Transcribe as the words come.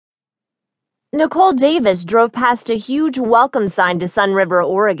Nicole Davis drove past a huge welcome sign to Sun River,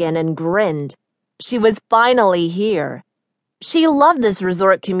 Oregon, and grinned. She was finally here. She loved this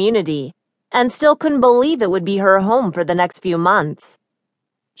resort community and still couldn't believe it would be her home for the next few months.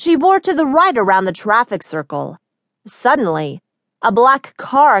 She bore to the right around the traffic circle. Suddenly, a black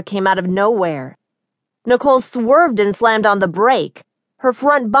car came out of nowhere. Nicole swerved and slammed on the brake, her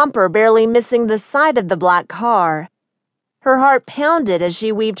front bumper barely missing the side of the black car. Her heart pounded as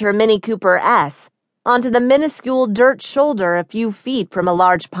she weaved her Mini Cooper S onto the minuscule dirt shoulder a few feet from a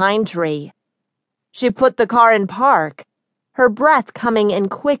large pine tree. She put the car in park, her breath coming in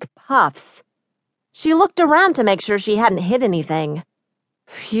quick puffs. She looked around to make sure she hadn't hit anything.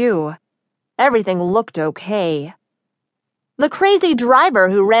 Phew, everything looked okay. The crazy driver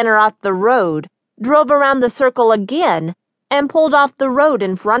who ran her off the road drove around the circle again and pulled off the road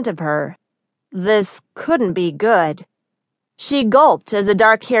in front of her. This couldn't be good. She gulped as a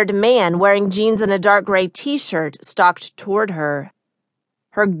dark-haired man wearing jeans and a dark gray t-shirt stalked toward her.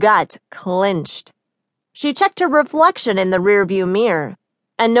 Her gut clenched. She checked her reflection in the rearview mirror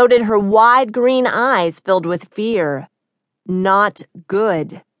and noted her wide green eyes filled with fear. Not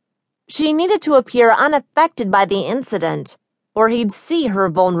good. She needed to appear unaffected by the incident, or he'd see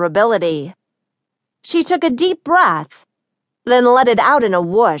her vulnerability. She took a deep breath, then let it out in a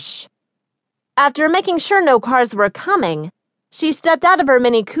whoosh. After making sure no cars were coming, she stepped out of her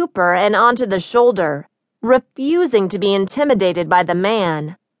Mini Cooper and onto the shoulder, refusing to be intimidated by the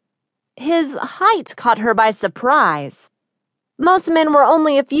man. His height caught her by surprise. Most men were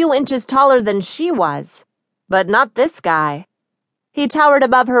only a few inches taller than she was, but not this guy. He towered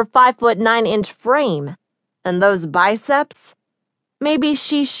above her 5'9" frame, and those biceps? Maybe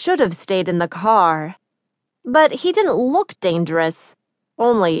she should have stayed in the car. But he didn't look dangerous,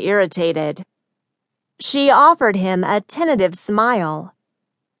 only irritated. She offered him a tentative smile.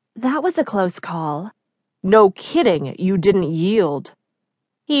 That was a close call. No kidding, you didn't yield.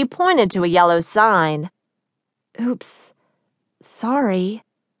 He pointed to a yellow sign. Oops, sorry.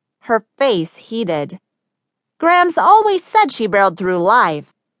 Her face heated. Grams always said she barreled through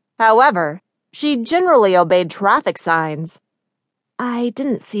life. However, she generally obeyed traffic signs. I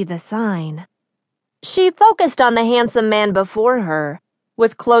didn't see the sign. She focused on the handsome man before her,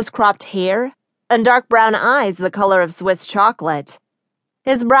 with close-cropped hair and dark brown eyes the color of Swiss chocolate.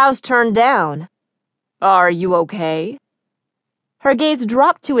 His brows turned down. Are you okay? Her gaze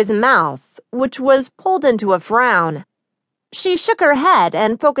dropped to his mouth, which was pulled into a frown. She shook her head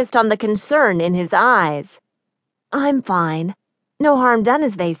and focused on the concern in his eyes. I'm fine. No harm done,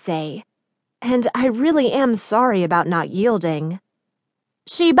 as they say. And I really am sorry about not yielding.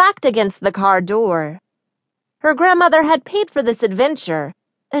 She backed against the car door. Her grandmother had paid for this adventure,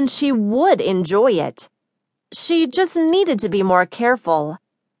 and she would enjoy it. She just needed to be more careful.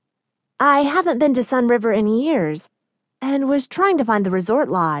 I haven't been to Sun River in years, and was trying to find the resort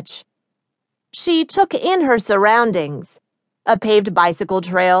lodge. She took in her surroundings, a paved bicycle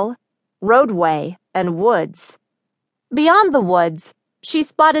trail, roadway, and woods. Beyond the woods, she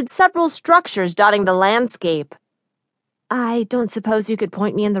spotted several structures dotting the landscape. I don't suppose you could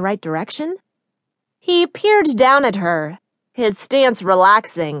point me in the right direction? He peered down at her, his stance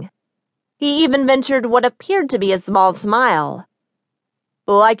relaxing. He even ventured what appeared to be a small smile.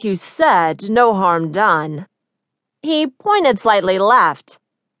 Like you said, no harm done. He pointed slightly left.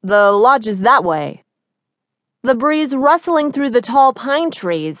 The lodge is that way. The breeze rustling through the tall pine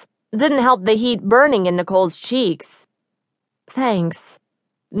trees didn't help the heat burning in Nicole's cheeks. Thanks.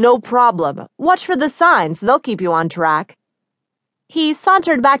 No problem. Watch for the signs. They'll keep you on track. He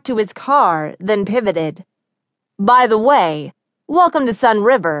sauntered back to his car, then pivoted. By the way, welcome to Sun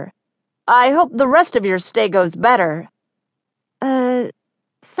River. I hope the rest of your stay goes better.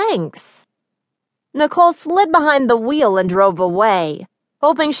 Thanks. Nicole slid behind the wheel and drove away,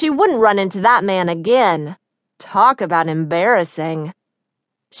 hoping she wouldn't run into that man again. Talk about embarrassing.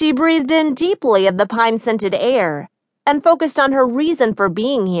 She breathed in deeply of the pine-scented air and focused on her reason for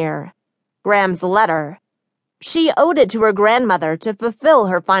being here. Graham's letter. She owed it to her grandmother to fulfill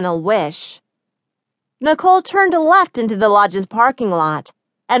her final wish. Nicole turned left into the lodge's parking lot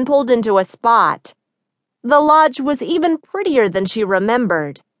and pulled into a spot. The lodge was even prettier than she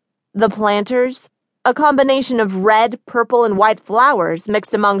remembered. The planters, a combination of red, purple, and white flowers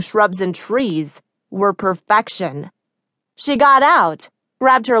mixed among shrubs and trees, were perfection. She got out,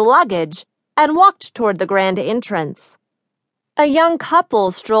 grabbed her luggage, and walked toward the grand entrance. A young couple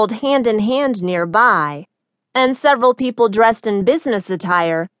strolled hand in hand nearby, and several people dressed in business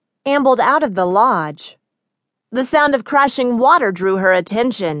attire ambled out of the lodge. The sound of crashing water drew her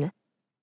attention.